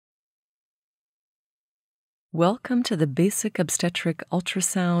Welcome to the Basic Obstetric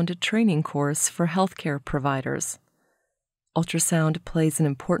Ultrasound Training Course for Healthcare Providers. Ultrasound plays an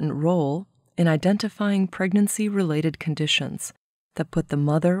important role in identifying pregnancy-related conditions that put the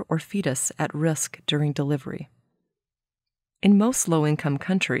mother or fetus at risk during delivery. In most low-income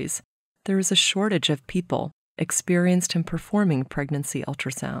countries, there is a shortage of people experienced in performing pregnancy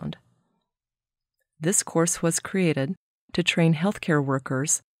ultrasound. This course was created to train healthcare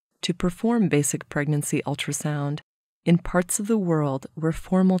workers to perform basic pregnancy ultrasound in parts of the world where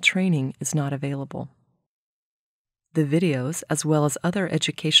formal training is not available. The videos, as well as other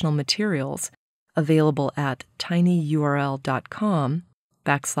educational materials available at tinyurl.com/UW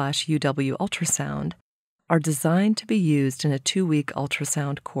ultrasound, are designed to be used in a 2-week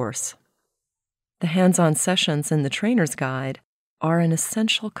ultrasound course. The hands-on sessions in the trainer's guide are an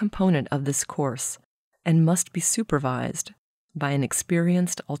essential component of this course and must be supervised by an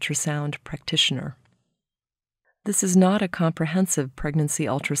experienced ultrasound practitioner. This is not a comprehensive pregnancy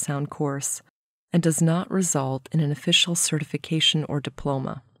ultrasound course and does not result in an official certification or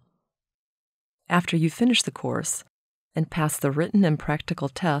diploma. After you finish the course and pass the written and practical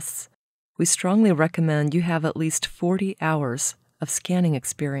tests, we strongly recommend you have at least 40 hours of scanning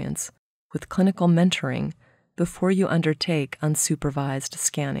experience with clinical mentoring before you undertake unsupervised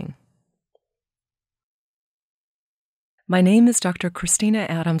scanning. My name is Dr. Christina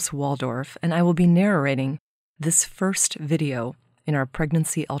Adams-Waldorf, and I will be narrating this first video in our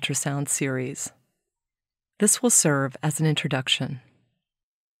pregnancy ultrasound series. This will serve as an introduction.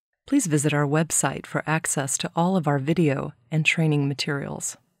 Please visit our website for access to all of our video and training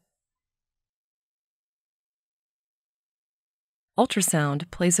materials. Ultrasound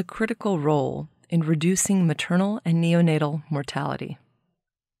plays a critical role in reducing maternal and neonatal mortality.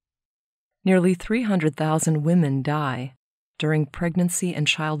 Nearly 300,000 women die during pregnancy and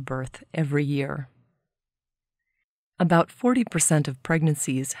childbirth every year. About 40% of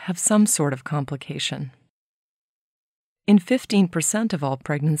pregnancies have some sort of complication. In 15% of all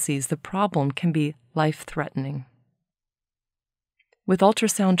pregnancies, the problem can be life-threatening. With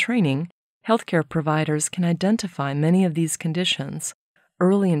ultrasound training, healthcare providers can identify many of these conditions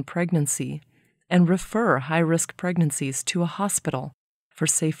early in pregnancy and refer high-risk pregnancies to a hospital for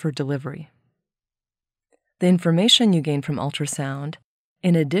safer delivery. The information you gain from ultrasound,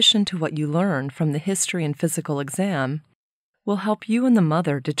 in addition to what you learn from the history and physical exam, will help you and the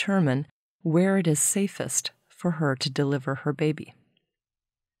mother determine where it is safest for her to deliver her baby.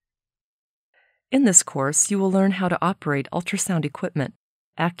 In this course, you will learn how to operate ultrasound equipment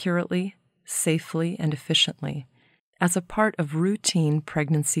accurately, safely, and efficiently as a part of routine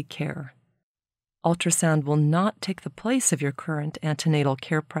pregnancy care. Ultrasound will not take the place of your current antenatal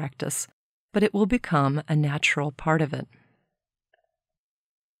care practice, but it will become a natural part of it.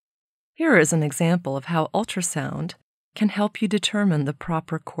 Here is an example of how ultrasound can help you determine the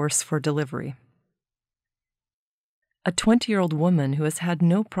proper course for delivery. A 20-year-old woman who has had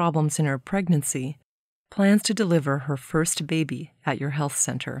no problems in her pregnancy plans to deliver her first baby at your health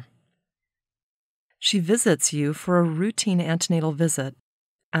center. She visits you for a routine antenatal visit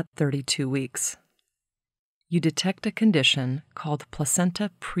at 32 weeks. You detect a condition called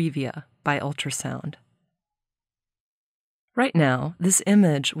placenta previa by ultrasound. Right now, this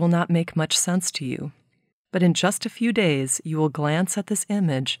image will not make much sense to you, but in just a few days, you will glance at this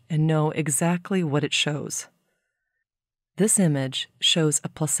image and know exactly what it shows. This image shows a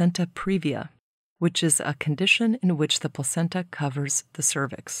placenta previa, which is a condition in which the placenta covers the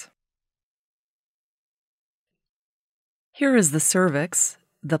cervix. Here is the cervix,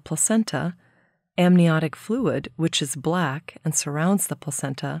 the placenta, amniotic fluid, which is black and surrounds the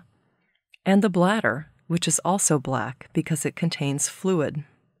placenta, and the bladder, which is also black because it contains fluid.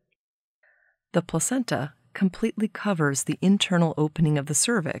 The placenta completely covers the internal opening of the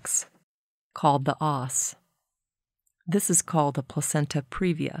cervix, called the os. This is called a placenta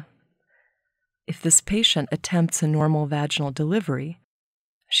previa. If this patient attempts a normal vaginal delivery,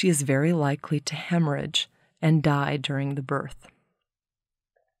 she is very likely to hemorrhage and die during the birth.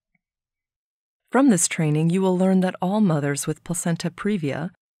 From this training, you will learn that all mothers with placenta previa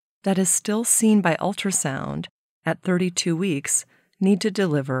that is still seen by ultrasound at 32 weeks need to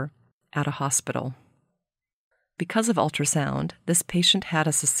deliver at a hospital. Because of ultrasound, this patient had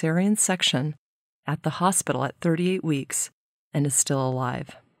a cesarean section at the hospital at 38 weeks and is still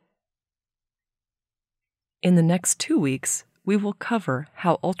alive. In the next 2 weeks, we will cover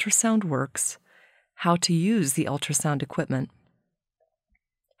how ultrasound works, how to use the ultrasound equipment,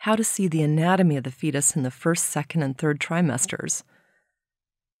 how to see the anatomy of the fetus in the first, second, and third trimesters,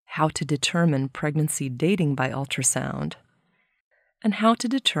 how to determine pregnancy dating by ultrasound, and how to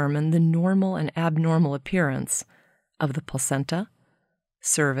determine the normal and abnormal appearance of the placenta,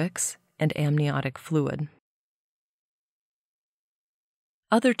 cervix, and amniotic fluid.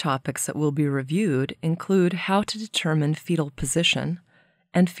 Other topics that will be reviewed include how to determine fetal position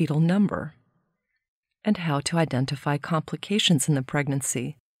and fetal number, and how to identify complications in the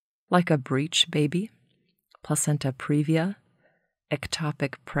pregnancy, like a breech baby, placenta previa,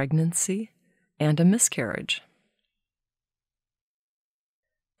 ectopic pregnancy, and a miscarriage.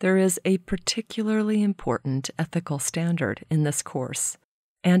 There is a particularly important ethical standard in this course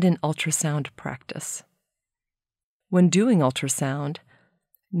and in ultrasound practice. When doing ultrasound,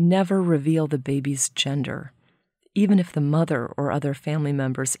 never reveal the baby's gender, even if the mother or other family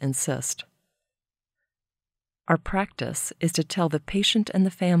members insist. Our practice is to tell the patient and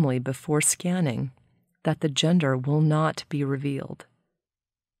the family before scanning that the gender will not be revealed.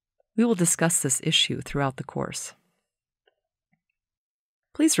 We will discuss this issue throughout the course.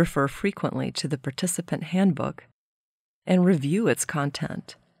 Please refer frequently to the participant handbook and review its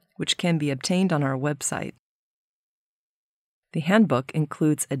content, which can be obtained on our website. The handbook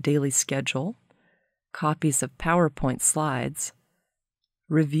includes a daily schedule, copies of PowerPoint slides,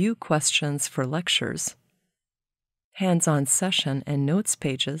 review questions for lectures, hands-on session and notes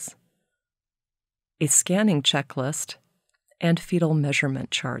pages, a scanning checklist, and fetal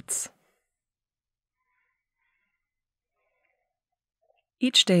measurement charts.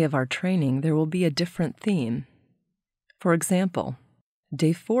 Each day of our training, there will be a different theme. For example,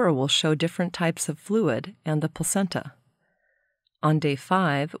 Day 4 will show different types of fluid and the placenta. On Day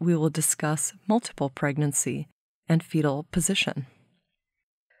 5, we will discuss multiple pregnancy and fetal position.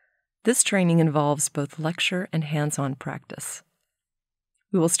 This training involves both lecture and hands-on practice.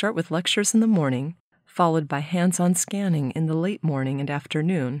 We will start with lectures in the morning, followed by hands-on scanning in the late morning and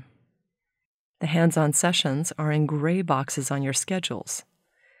afternoon. The hands-on sessions are in gray boxes on your schedules.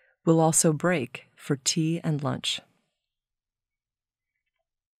 We'll also break for tea and lunch.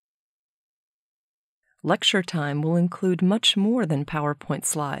 Lecture time will include much more than PowerPoint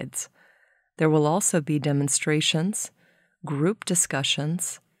slides. There will also be demonstrations, group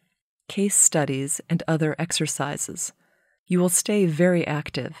discussions, case studies, and other exercises. You will stay very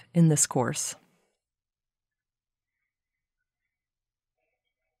active in this course.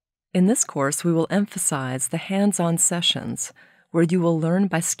 In this course, we will emphasize the hands-on sessions where you will learn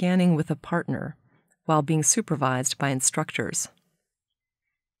by scanning with a partner while being supervised by instructors.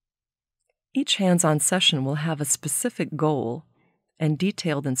 Each hands-on session will have a specific goal and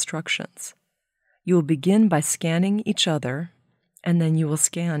detailed instructions. You will begin by scanning each other, and then you will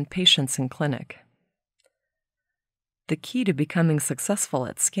scan patients in clinic. The key to becoming successful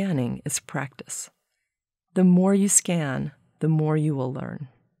at scanning is practice. The more you scan, the more you will learn.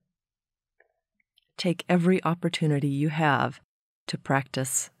 Take every opportunity you have to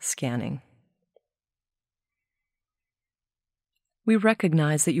practice scanning. We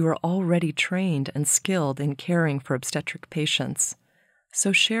recognize that you are already trained and skilled in caring for obstetric patients,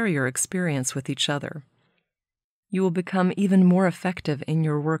 so share your experience with each other. You will become even more effective in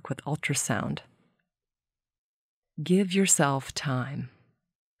your work with ultrasound. Give yourself time.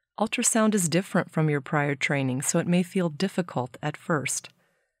 Ultrasound is different from your prior training, so it may feel difficult at first.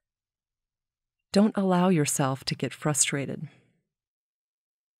 Don't allow yourself to get frustrated.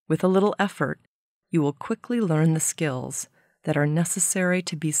 With a little effort, you will quickly learn the skills that are necessary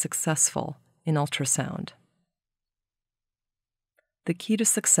to be successful in ultrasound. The key to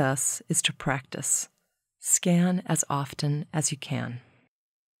success is to practice. Scan as often as you can.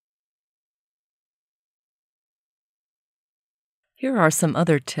 Here are some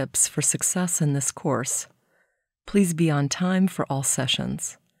other tips for success in this course. Please be on time for all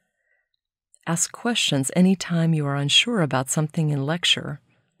sessions. Ask questions anytime you are unsure about something in lecture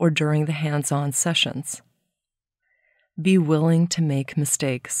or during the hands-on sessions. Be willing to make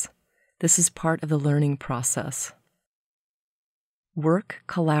mistakes. This is part of the learning process. Work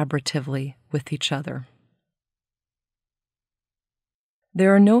collaboratively with each other.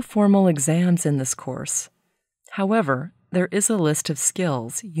 There are no formal exams in this course. However, there is a list of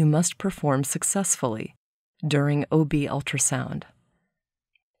skills you must perform successfully during OB ultrasound.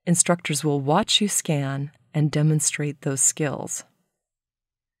 Instructors will watch you scan and demonstrate those skills.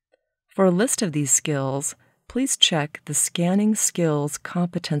 For a list of these skills, please check the Scanning Skills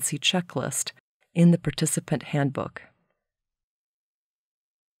Competency Checklist in the Participant Handbook.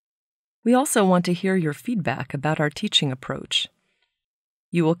 We also want to hear your feedback about our teaching approach.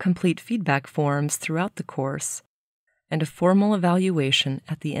 You will complete feedback forms throughout the course and a formal evaluation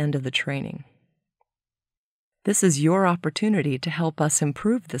at the end of the training. This is your opportunity to help us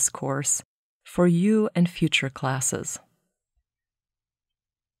improve this course for you and future classes.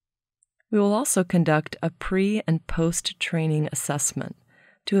 We will also conduct a pre- and post-training assessment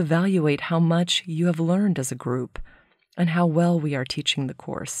to evaluate how much you have learned as a group and how well we are teaching the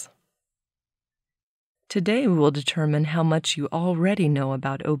course. Today, we will determine how much you already know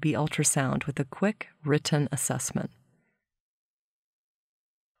about OB ultrasound with a quick written assessment.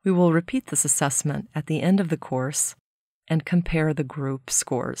 We will repeat this assessment at the end of the course and compare the group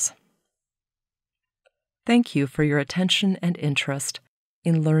scores. Thank you for your attention and interest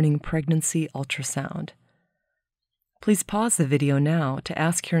in learning pregnancy ultrasound. Please pause the video now to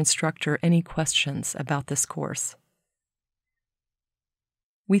ask your instructor any questions about this course.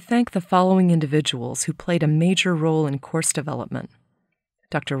 We thank the following individuals who played a major role in course development: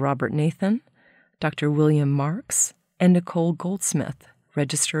 Dr. Robert Nathan, Dr. William Marks, and Nicole Goldsmith,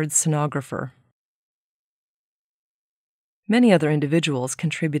 registered sonographer. Many other individuals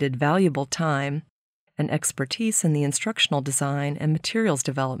contributed valuable time and expertise in the instructional design and materials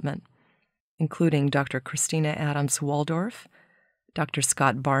development, including Dr. Christina Adams Waldorf, Dr.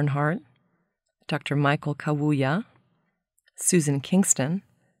 Scott Barnhart, Dr. Michael Kawuya, Susan Kingston,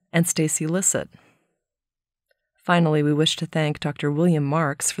 and Stacy Lissett. Finally, we wish to thank Dr. William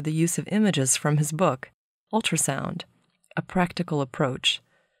Marks for the use of images from his book, Ultrasound: A Practical Approach,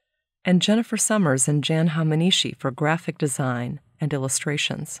 and Jennifer Summers and Jan Hamanishi for graphic design and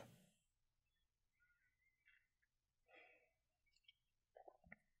illustrations.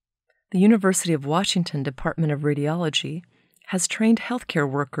 The University of Washington Department of Radiology has trained healthcare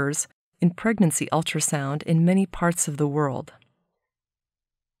workers in pregnancy ultrasound in many parts of the world.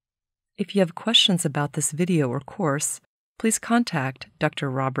 If you have questions about this video or course, please contact Dr.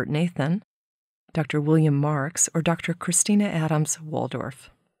 Robert Nathan, Dr. William Marks, or Dr. Christina Adams Waldorf.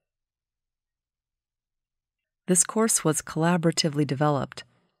 This course was collaboratively developed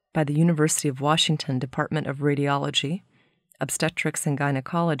by the University of Washington Department of Radiology, Obstetrics and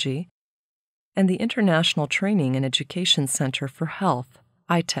Gynecology, and the International Training and Education Center for Health,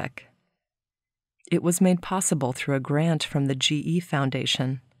 ITEC. It was made possible through a grant from the GE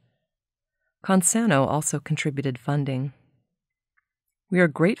Foundation. Consano also contributed funding. We are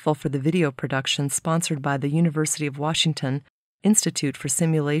grateful for the video production sponsored by the University of Washington Institute for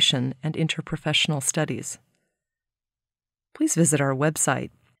Simulation and Interprofessional Studies. Please visit our website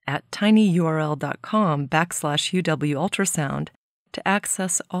at tinyurl.com/UW ultrasound to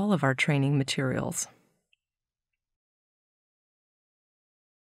access all of our training materials.